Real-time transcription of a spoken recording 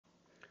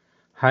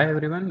Hi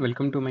everyone,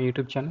 welcome to my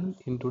YouTube channel.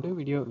 In today's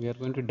video, we are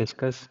going to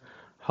discuss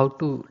how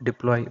to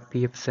deploy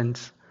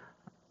pfSense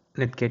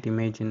Netgate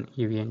image in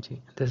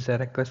EVNG. This is a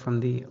request from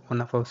the one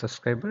of our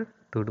subscriber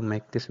to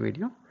make this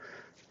video.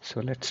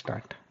 So let's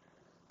start.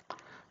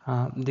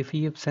 The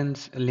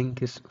pfSense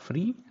link is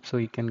free, so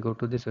you can go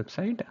to this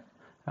website.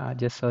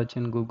 Just search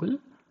in Google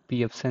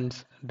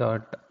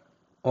pfsense.org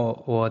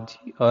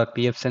or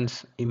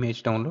pfsense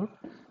image download.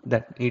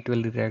 That it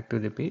will redirect to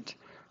the page.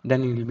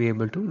 Then you will be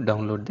able to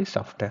download the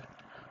software.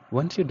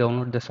 Once you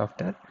download the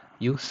software,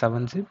 use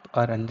 7-zip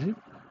or unzip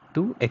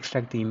to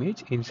extract the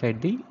image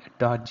inside the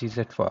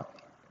 .gz file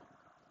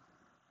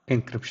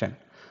encryption.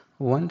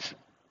 Once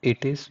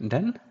it is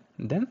done,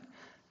 then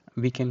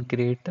we can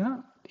create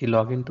a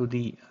login to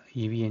the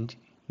EVNG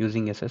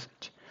using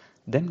SSH.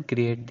 Then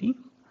create the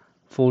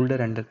folder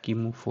under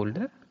keymove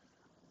folder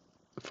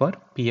for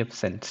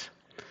pfSense.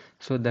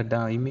 So that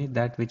the image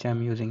that which I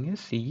am using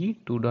is CE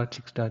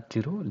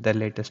 2.6.0, the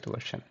latest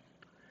version.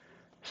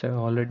 So I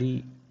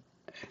already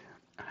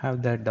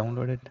have that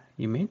downloaded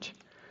image.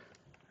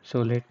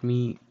 So let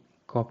me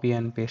copy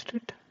and paste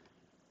it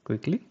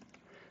quickly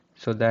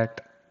so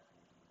that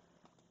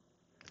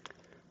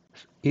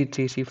it's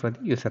easy for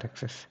the user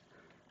access.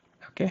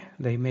 Okay,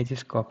 the image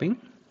is copying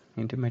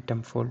into my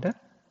temp folder.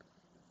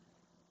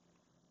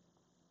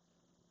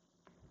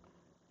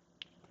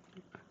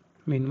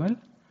 Meanwhile,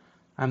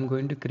 I'm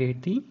going to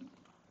create the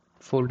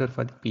folder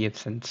for the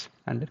pfSense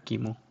under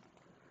chemo.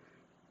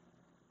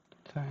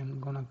 So I'm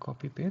gonna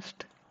copy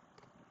paste.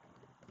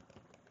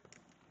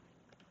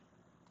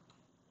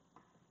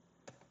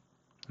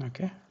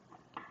 Okay,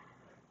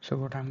 so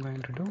what I'm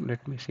going to do,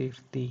 let me see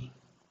if the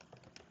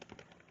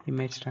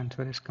image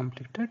transfer is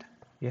completed.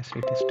 Yes,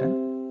 it is done.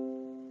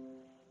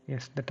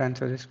 Yes, the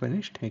transfer is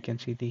finished. You can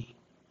see the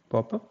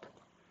pop-up.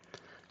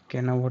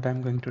 Okay, now what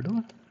I'm going to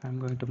do, I'm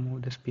going to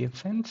move this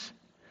pfSense.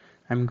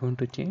 I'm going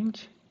to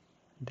change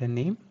the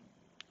name.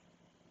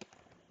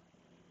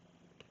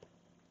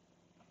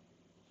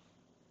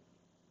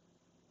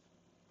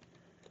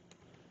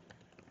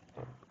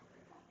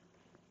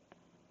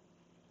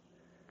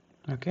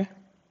 Okay.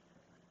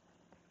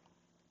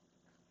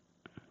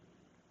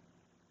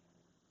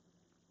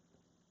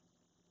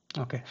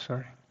 Okay,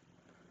 sorry.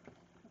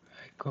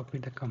 I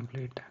copied the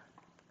complete.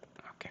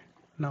 Okay.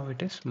 Now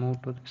it is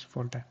moved to this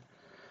folder.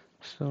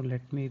 So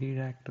let me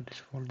redirect to this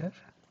folder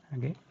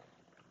again.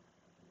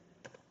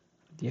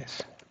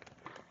 Yes.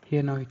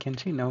 Here now you can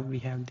see now we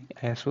have the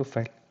ISO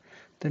file.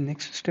 The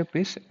next step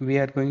is we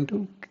are going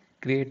to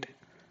create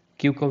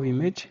QCOV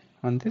image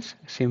on this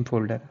same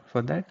folder.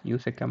 For that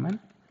use a command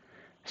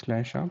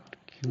 /opt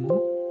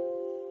qmove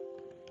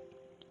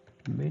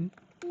bin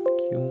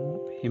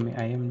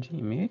img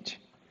image.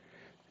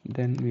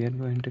 Then we are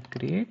going to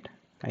create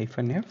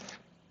 -f.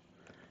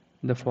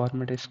 The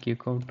format is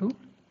qcov2.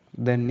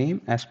 The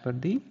name as per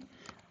the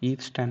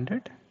EVE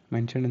standard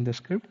mentioned in the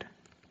script.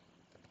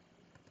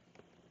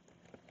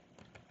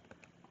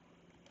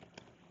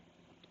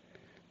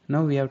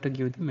 Now we have to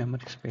give the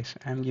memory space.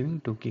 I am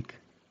giving 2 gig.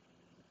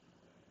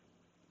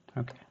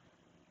 Okay.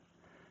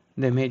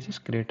 The image is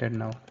created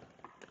now.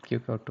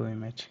 qcov2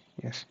 image.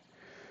 Yes.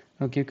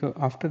 Okay.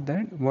 After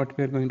that, what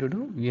we are going to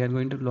do? We are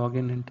going to log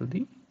in into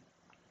the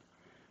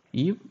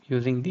EVE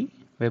using the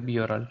web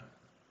URL.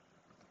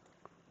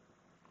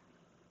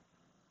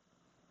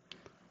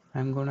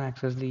 I'm going to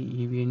access the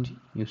EVNG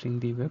using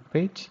the web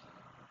page.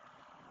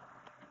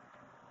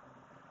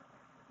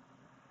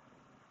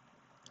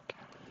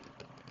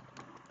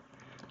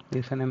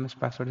 Username as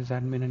password is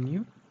admin and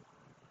new.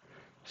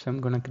 So I'm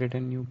going to create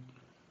a new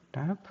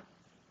tab.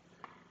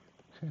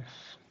 Yes.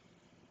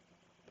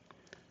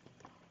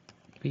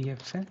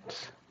 pfSense.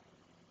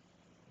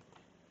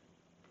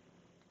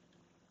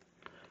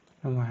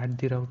 Now add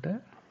the router.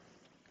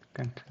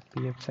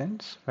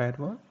 pfSense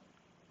firewall.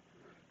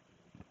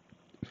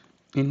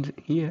 In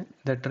here,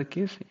 the trick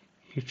is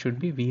it should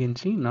be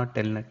VNC, not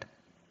telnet.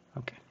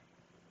 Okay.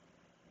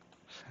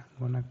 So I'm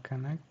gonna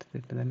connect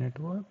it to the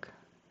network.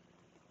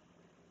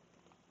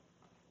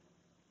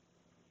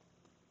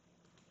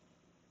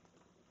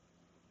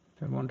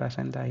 So I want to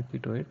assign the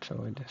IP to it, so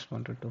I just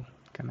wanted to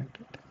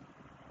connect it.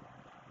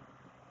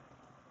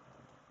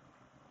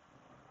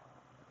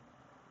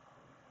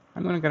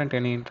 I'm going to connect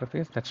any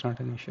interface, that's not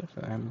an issue.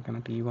 So I'm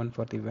going to E1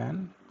 for the WAN.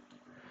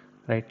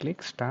 Right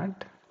click,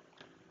 start.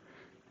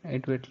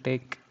 It will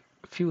take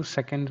few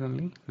seconds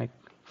only, like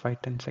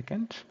 5-10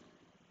 seconds.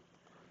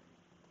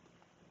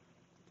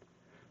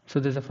 So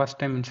this is the first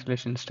time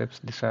installation steps.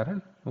 These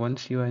are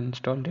once you have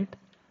installed it,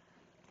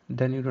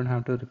 then you don't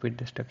have to repeat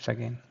the steps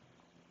again.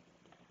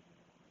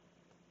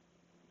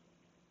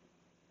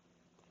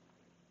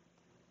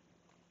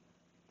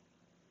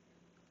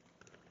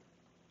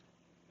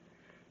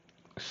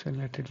 So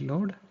let it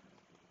load.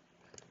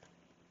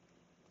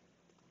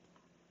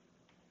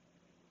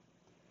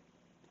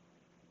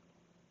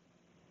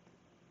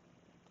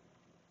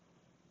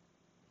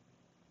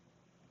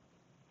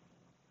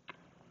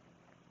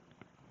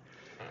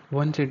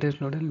 Once it is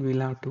loaded,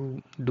 we'll have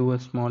to do a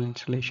small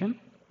installation.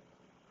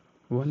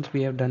 Once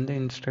we have done the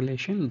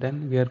installation,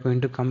 then we are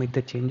going to commit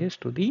the changes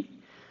to the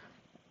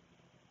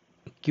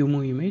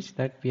QMO image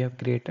that we have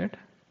created.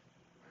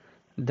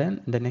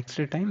 Then the next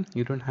time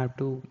you don't have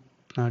to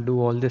do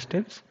all the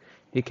steps.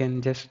 You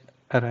can just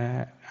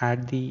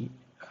add the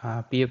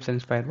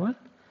pfsense firewall.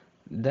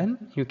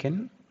 Then you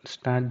can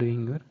start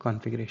doing your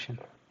configuration.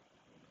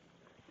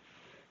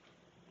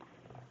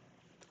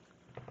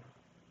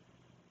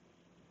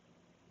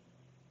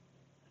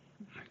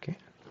 Okay,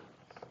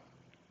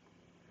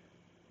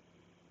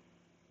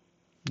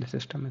 the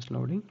system is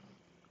loading.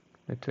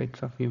 Let's wait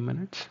for a few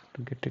minutes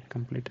to get it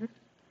completed.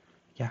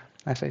 Yeah,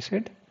 as I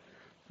said,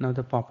 now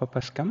the pop-up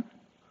has come.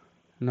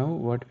 Now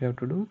what we have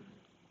to do,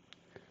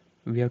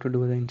 we have to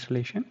do the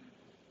installation.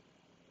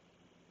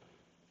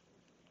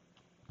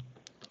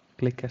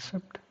 Click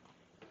accept,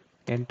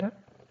 enter.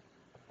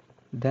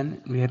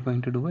 Then we are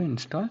going to do a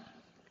install.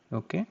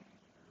 Okay,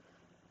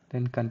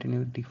 then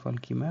continue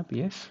default key map.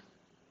 Yes.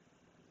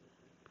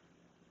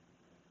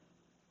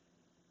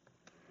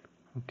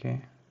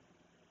 Okay,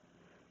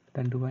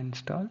 then do an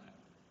install.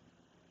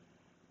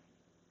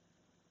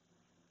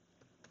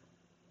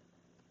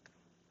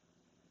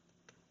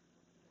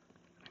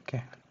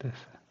 Okay, this.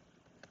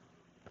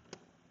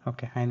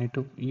 Okay, I need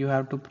to, you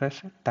have to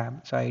press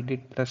tab. So I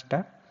did press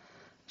tab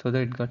so that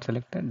it got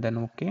selected. Then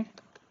okay,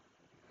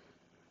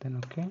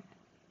 then okay.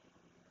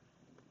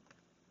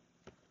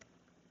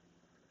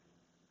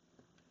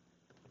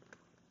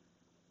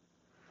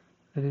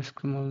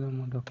 Risk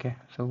mode. Okay,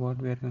 so what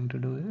we are going to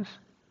do is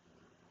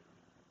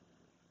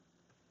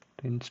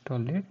to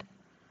install it.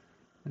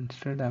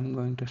 Instead I'm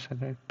going to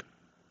select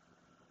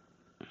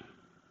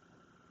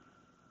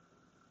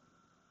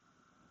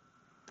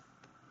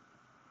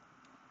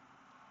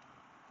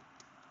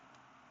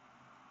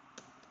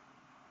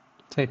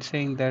so it's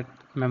saying that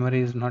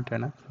memory is not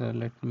enough. So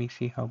let me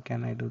see how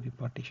can I do the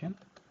partition.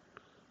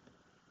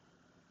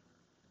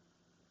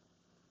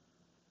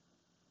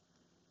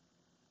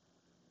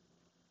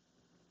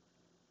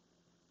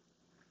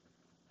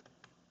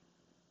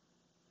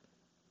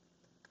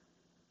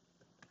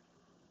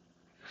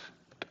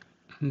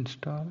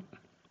 Install.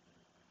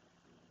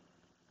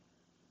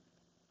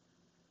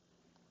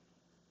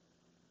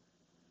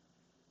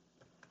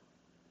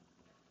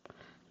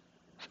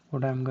 So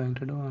what I'm going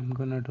to do, I'm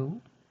gonna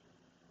do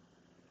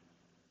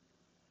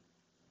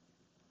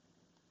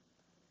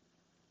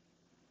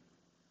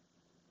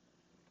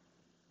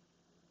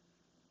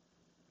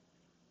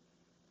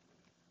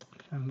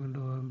I'm going to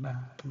do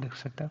a disk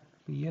setup.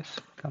 Yes,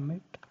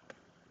 commit.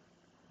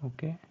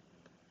 Okay,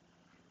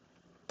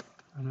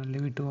 I'm going to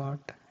leave it to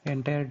out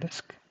entire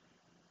disk.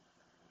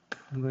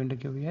 I'm going to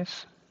give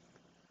yes,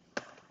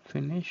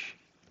 finish,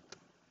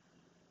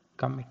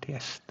 commit.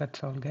 Yes,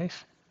 that's all,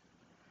 guys.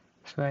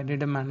 So I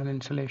did a manual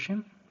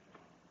installation.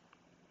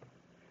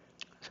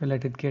 So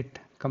let it get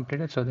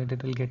completed so that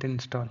it will get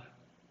installed.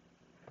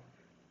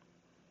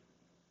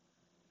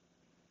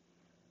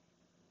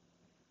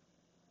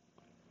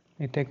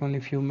 It take only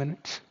few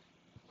minutes.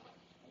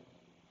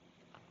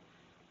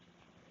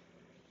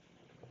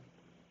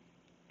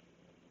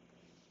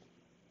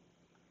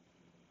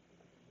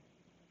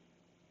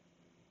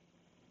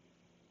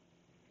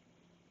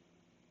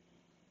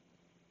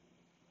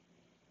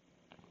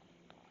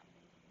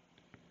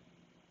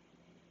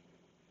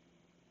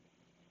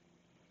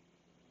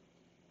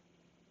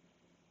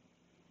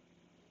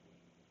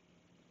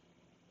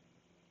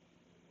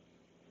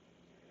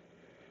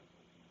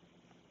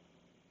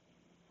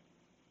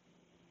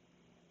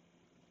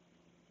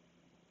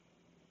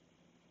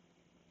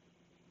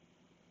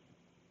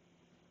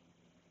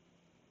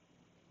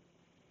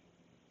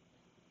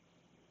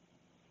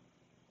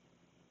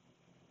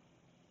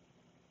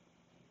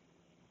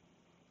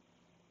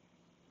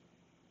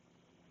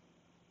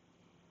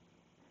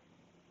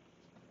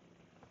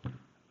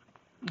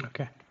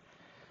 Okay.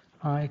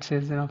 It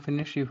says now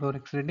finish before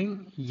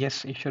exiting.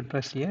 Yes, you should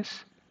press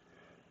yes.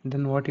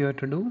 Then what you have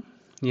to do?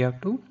 You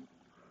have to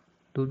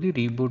do the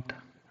reboot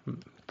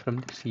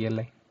from the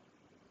CLI.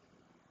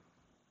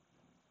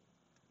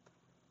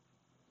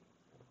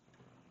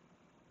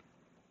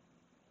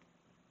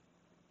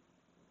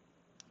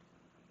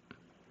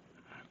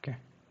 Okay,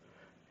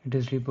 it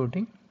is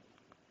rebooting.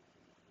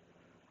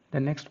 The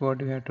next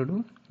what you have to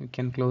do, you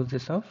can close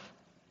this off.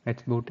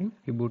 It's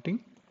rebooting.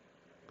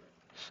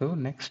 So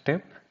next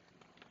step,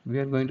 we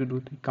are going to do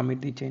the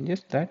commit the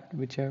changes that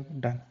which I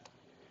have done.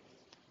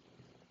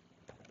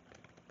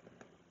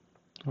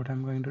 What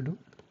I'm going to do,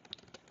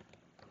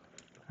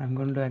 I'm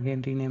going to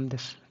again rename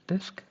this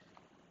disk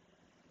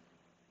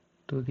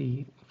to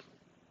the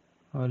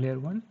earlier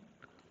one.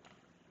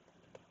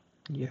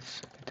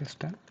 Yes, it is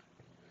done.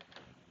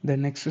 The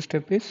next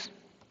step is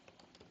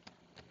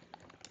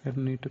you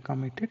need to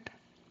commit it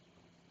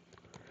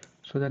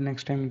so that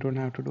next time you don't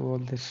have to do all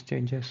these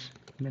changes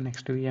in the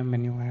next VM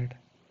when you add.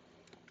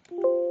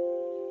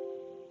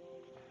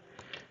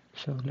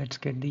 So let's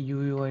get the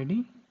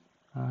UUID,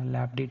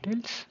 lab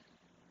details,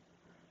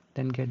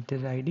 then get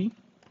this ID,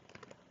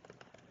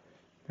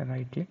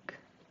 right click,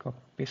 copy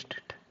paste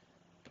it,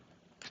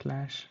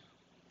 slash.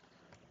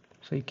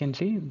 So you can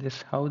see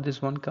this how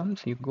this one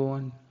comes. You go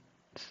and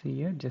see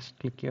here, just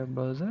click your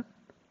browser.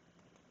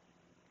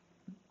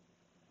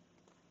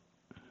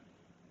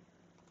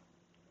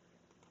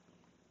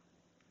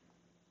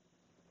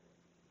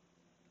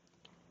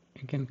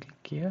 You can click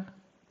here,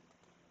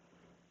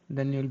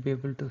 then you'll be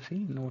able to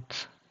see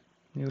notes.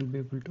 You will be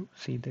able to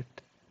see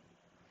that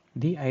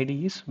the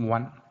ID is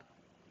 1,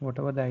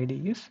 whatever the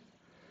ID is,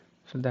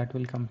 so that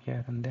will come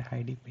here on the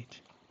ID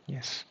page.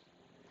 Yes,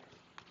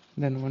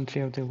 then once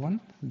you have the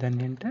 1,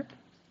 then enter.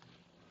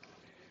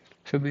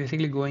 So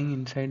basically going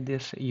inside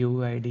this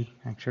UID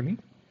actually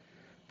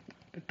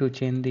to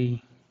change the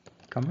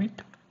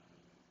commit,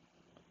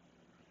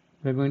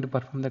 we're going to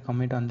perform the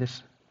commit on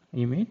this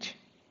image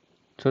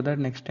so that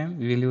next time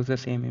we will use the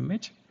same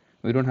image.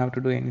 We don't have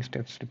to do any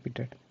steps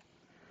repeated.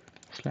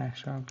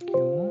 Slash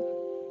qmo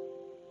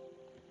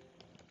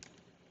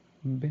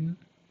bin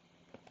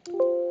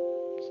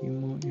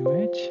qmo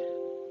image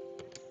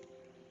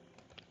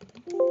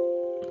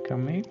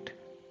commit.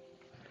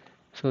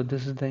 So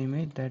this is the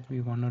image that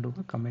we want to do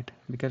a commit,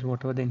 because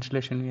whatever the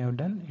installation we have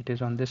done, it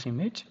is on this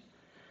image.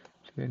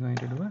 So we're going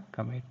to do a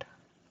commit.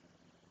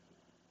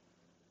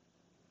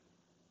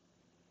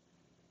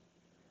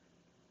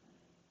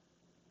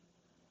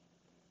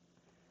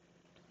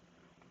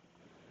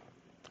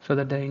 So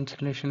that the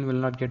installation will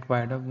not get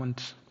wired up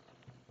once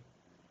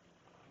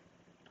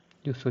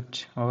you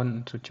switch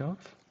on, switch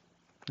off.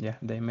 Yeah,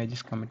 the image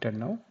is committed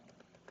now.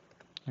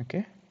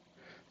 Okay.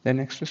 The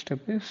next step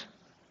is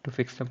to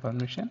fix the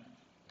permission.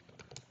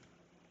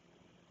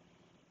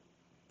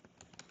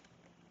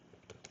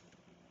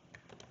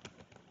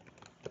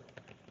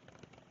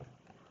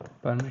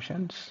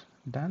 Permissions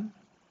done.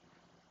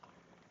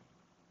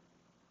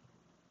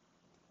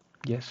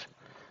 Yes.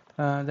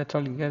 That's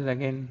all, guys.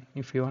 Again,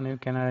 if you want, you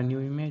can add a new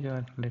image,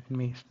 or let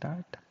me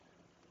start.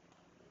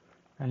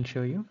 I'll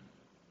show you.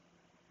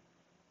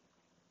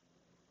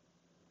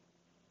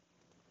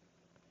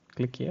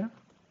 Click here.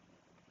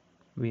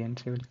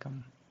 VNC will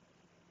come.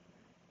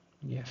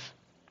 Yes.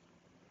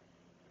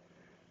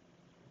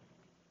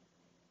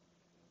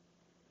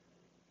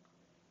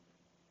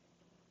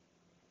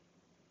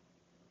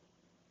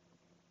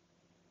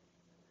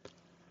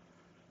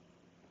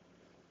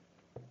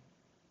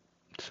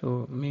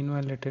 So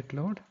meanwhile, let it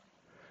load.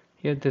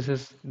 Here, this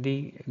is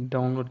the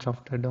download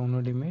software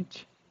download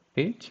image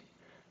page.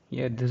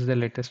 Here, this is the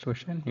latest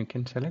version. You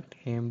can select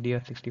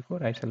AMD or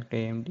 64. I select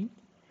AMD.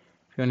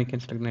 If you want, you can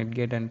select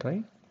Netgate and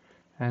try.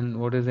 And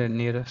what is the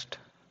nearest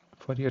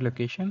for your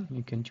location?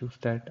 You can choose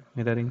that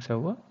mirroring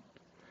server.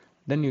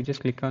 Then you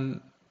just click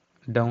on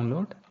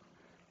download.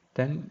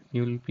 Then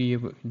you will be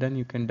able. Then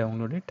you can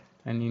download it.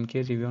 And in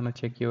case if you want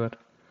to check your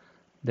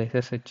the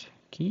SSH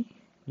key,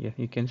 yeah,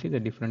 you can see the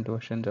different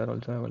versions are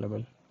also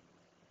available.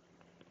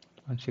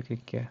 Once you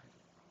click here,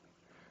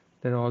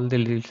 there are all the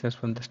releases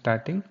from the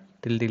starting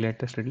till the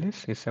latest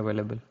release is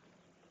available.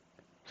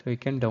 So you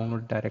can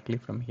download directly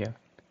from here.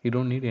 You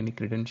don't need any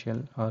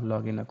credential or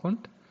login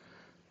account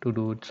to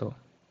do it. So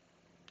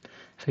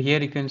here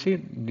you can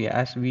see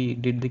as we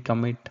did the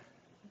commit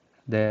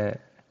the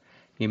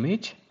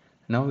image,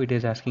 now it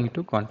is asking you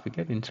to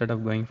configure instead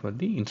of going for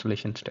the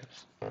installation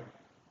steps. So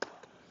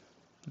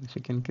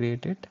you can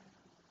create it.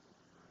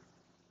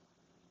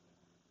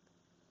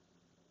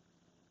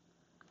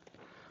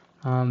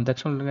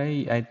 That's all,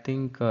 guys. I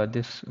think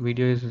this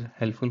video is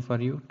helpful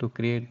for you to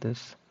create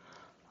this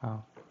uh,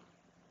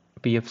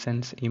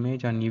 pfsense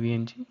image on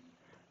EVNG,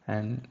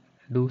 and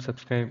do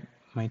subscribe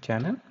my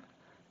channel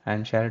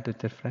and share it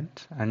with your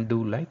friends, and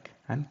do like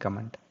and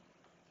comment.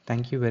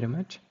 Thank you very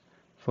much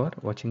for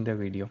watching the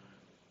video.